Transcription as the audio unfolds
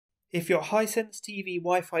If your Hisense TV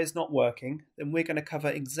Wi-Fi is not working, then we're going to cover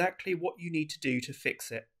exactly what you need to do to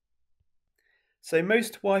fix it. So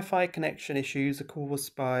most Wi-Fi connection issues are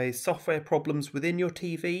caused by software problems within your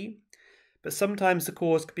TV, but sometimes the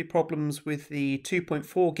cause could be problems with the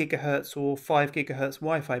 2.4 GHz or 5 GHz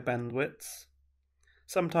Wi-Fi bandwidths,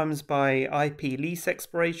 sometimes by IP lease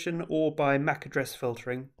expiration or by MAC address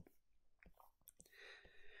filtering.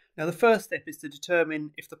 Now the first step is to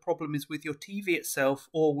determine if the problem is with your TV itself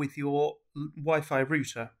or with your Wi-Fi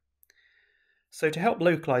router. So to help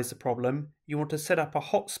localize the problem, you want to set up a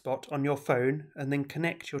hotspot on your phone and then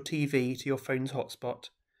connect your TV to your phone's hotspot.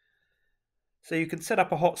 So you can set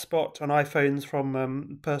up a hotspot on iPhones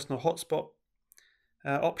from personal hotspot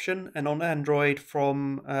option, and on Android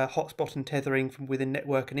from hotspot and tethering from within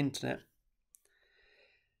network and internet.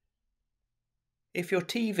 If your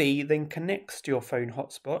TV then connects to your phone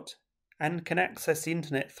hotspot and can access the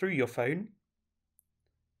internet through your phone,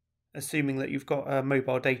 assuming that you've got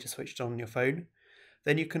mobile data switched on your phone,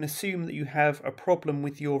 then you can assume that you have a problem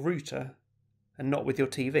with your router and not with your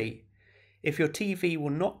TV. If your TV will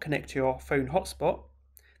not connect to your phone hotspot,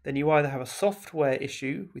 then you either have a software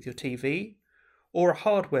issue with your TV or a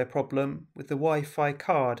hardware problem with the Wi-Fi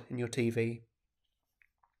card in your TV.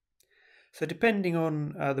 So depending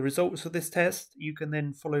on the results of this test, you can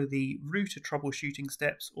then follow the router troubleshooting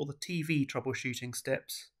steps or the TV troubleshooting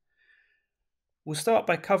steps. We'll start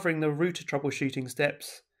by covering the router troubleshooting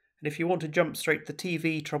steps, and if you want to jump straight to the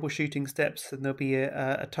TV troubleshooting steps, then there'll be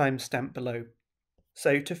a timestamp below.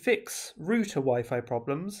 So to fix router Wi-Fi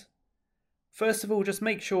problems, first of all, just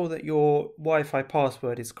make sure that your Wi-Fi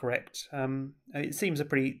password is correct. It seems a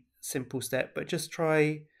pretty simple step, but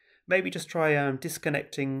maybe just try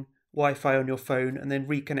disconnecting Wi-Fi on your phone and then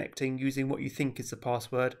reconnecting using what you think is the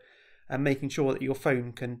password, and making sure that your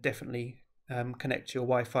phone can definitely connect to your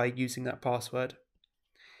Wi-Fi using that password.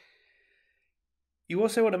 You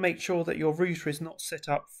also want to make sure that your router is not set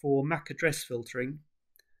up for MAC address filtering.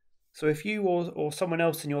 So if you or someone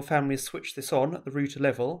else in your family has switched this on at the router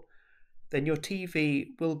level, then your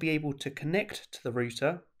TV will be able to connect to the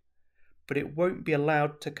router, but it won't be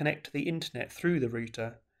allowed to connect to the internet through the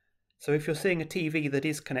router. So if you're seeing a TV that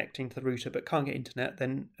is connecting to the router but can't get internet,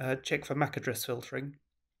 then check for MAC address filtering.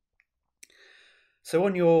 So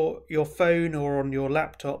on your phone or on your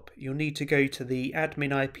laptop, you'll need to go to the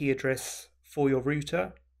admin IP address for your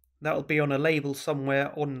router. That will be on a label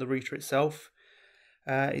somewhere on the router itself.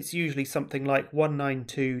 It's usually something like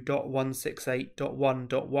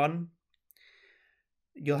 192.168.1.1.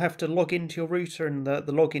 You'll have to log into your router, and the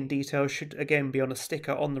login details should again be on a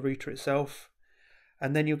sticker on the router itself.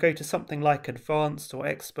 And then you'll go to something like Advanced or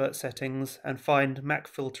Expert Settings and find MAC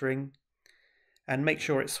Filtering and make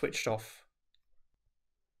sure it's switched off.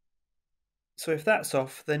 So if that's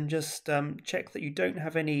off, then just check that you don't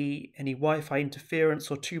have any Wi-Fi interference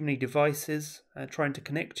or too many devices trying to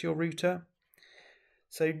connect to your router.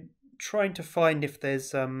 So trying to find if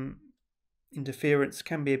there's interference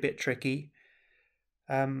can be a bit tricky.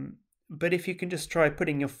 But if you can just try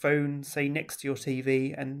putting your phone, say, next to your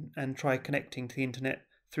TV and try connecting to the internet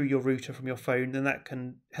through your router from your phone, then that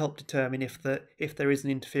can help determine if there is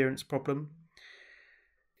an interference problem.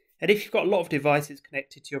 And if you've got a lot of devices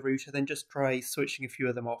connected to your router, then just try switching a few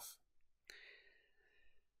of them off.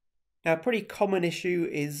 Now, a pretty common issue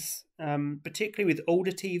is, particularly with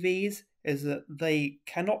older TVs, is that they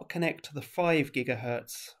cannot connect to the 5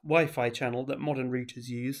 GHz Wi-Fi channel that modern routers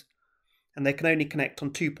use, and they can only connect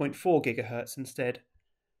on 2.4 GHz instead.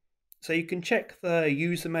 So you can check the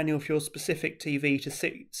user manual for your specific TV to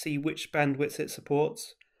see which bandwidths it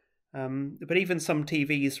supports, but even some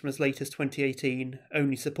TVs from as late as 2018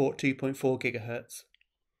 only support 2.4 GHz.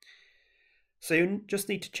 So you just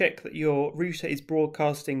need to check that your router is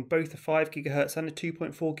broadcasting both a 5 GHz and a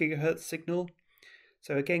 2.4 GHz signal.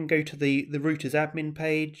 So again, go to the router's admin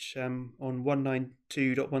page on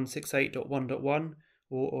 192.168.1.1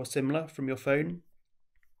 or similar from your phone.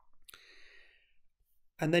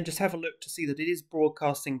 And then just have a look to see that it is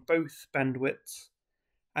broadcasting both bandwidths.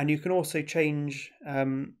 And you can also change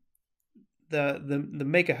the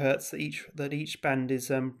megahertz that each band is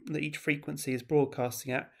that each frequency is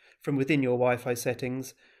broadcasting at from within your Wi-Fi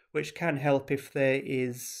settings, which can help if there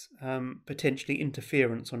is potentially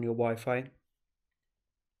interference on your Wi-Fi.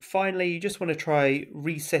 Finally, you just want to try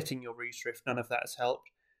resetting your router if none of that has helped.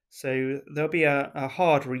 So there'll be a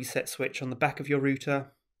hard reset switch on the back of your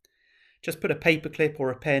router. Just put a paperclip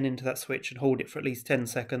or a pen into that switch and hold it for at least 10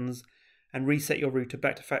 seconds and reset your router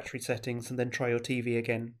back to factory settings, and then try your TV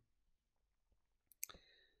again.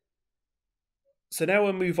 So now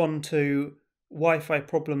we'll move on to Wi-Fi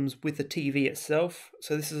problems with the TV itself.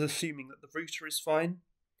 So this is assuming that the router is fine.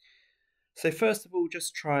 So first of all,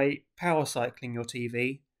 just try power cycling your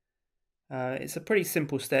TV. It's a pretty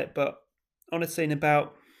simple step, but honestly in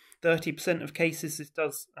about 30% of cases this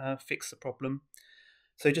does fix the problem.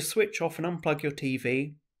 So just switch off and unplug your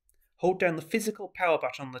TV, hold down the physical power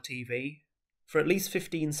button on the TV for at least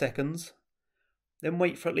 15 seconds, then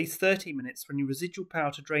wait for at least 30 minutes for any residual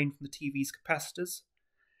power to drain from the TV's capacitors,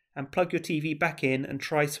 and plug your TV back in and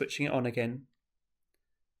try switching it on again.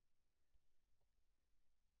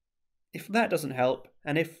 If that doesn't help,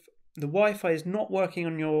 and if the Wi-Fi is not working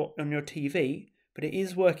on your TV, but it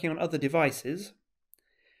is working on other devices,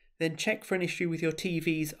 then check for an issue with your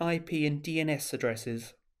TV's IP and DNS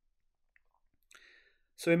addresses.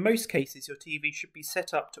 So in most cases, your TV should be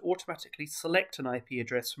set up to automatically select an IP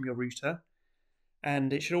address from your router,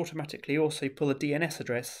 and it should automatically also pull a DNS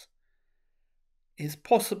address. It's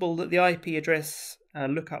possible that the IP address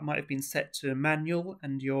lookup might have been set to manual,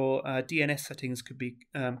 and your DNS settings could be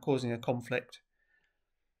causing a conflict.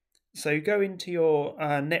 So go into your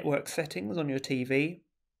network settings on your TV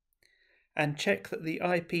and check that the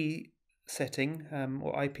IP setting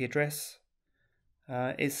or IP address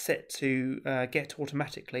is set to get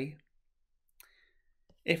automatically.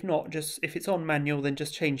 If not, if it's on manual, then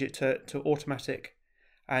just change it to automatic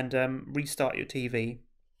and restart your TV.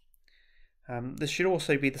 This should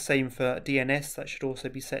also be the same for DNS, that should also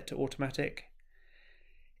be set to automatic.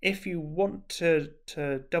 If you want to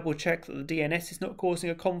double check that the DNS is not causing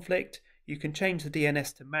a conflict, you can change the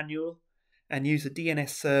DNS to manual and use a DNS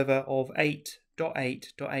server of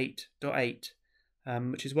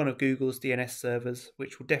 8.8.8.8, which is one of Google's DNS servers,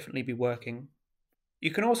 which will definitely be working.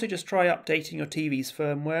 You can also just try updating your TV's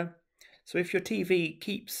firmware. So if your TV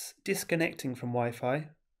keeps disconnecting from Wi-Fi,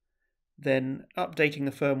 then updating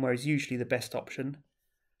the firmware is usually the best option.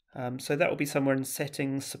 So that will be somewhere in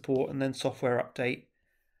settings, support, and then software update.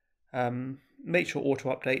 Make sure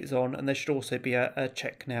auto update is on, and there should also be a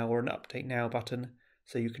check now or an update now button,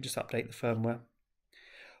 so you can just update the firmware.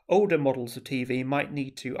 Older models of TV might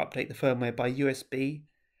need to update the firmware by USB,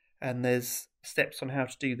 and there's steps on how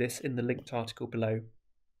to do this in the linked article below.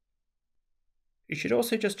 You should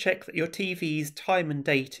also just check that your TV's time and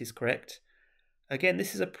date is correct. Again,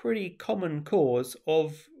 this is a pretty common cause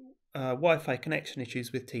of Wi-Fi connection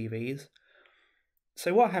issues with TVs.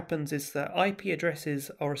 So what happens is that IP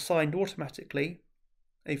addresses are assigned automatically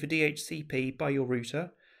over DHCP by your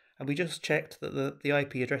router, and we just checked that the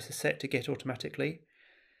IP address is set to get automatically.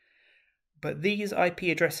 But these IP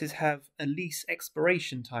addresses have a lease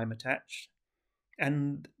expiration time attached,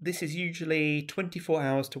 and this is usually 24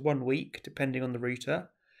 hours to 1 week, depending on the router.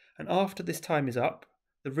 And after this time is up,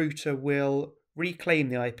 the router will reclaim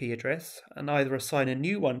the IP address and either assign a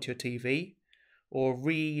new one to your TV or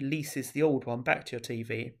releases the old one back to your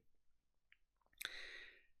TV.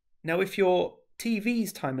 Now, if your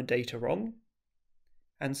TV's time and date are wrong,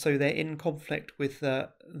 and so they're in conflict with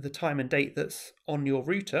the time and date that's on your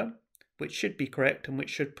router, which should be correct and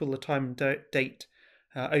which should pull the time and date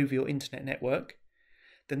over your internet network,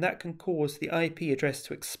 then that can cause the IP address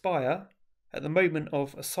to expire at the moment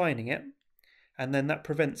of assigning it, and then that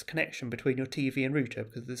prevents connection between your TV and router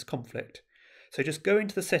because of this conflict. So just go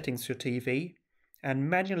into the settings for your TV and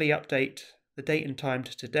manually update the date and time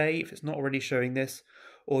to today if it's not already showing this,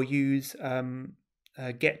 or use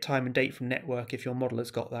get time and date from network if your model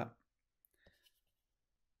has got that.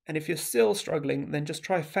 And if you're still struggling, then just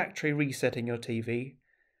try factory resetting your TV.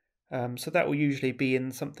 So that will usually be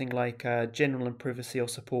in something like general and privacy or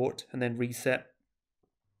support, and then reset.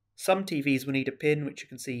 Some TVs will need a pin, which you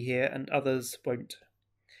can see here, and others won't.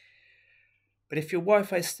 But if your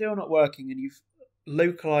Wi-Fi is still not working and you've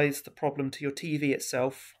localized the problem to your TV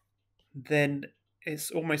itself, then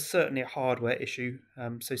it's almost certainly a hardware issue,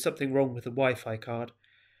 so something wrong with the Wi-Fi card.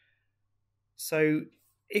 So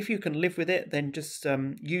if you can live with it, then just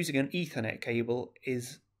using an Ethernet cable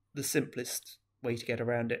is the simplest way to get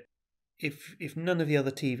around it. If none of the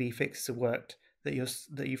other TV fixes have worked,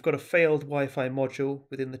 that you've got a failed Wi-Fi module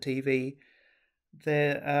within the TV,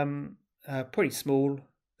 they're pretty small.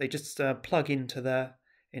 They just plug into the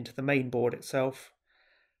main board itself,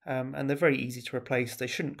 and they're very easy to replace. They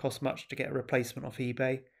shouldn't cost much to get a replacement off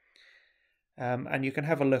eBay, and you can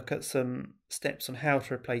have a look at some steps on how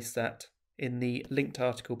to replace that in the linked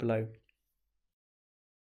article below.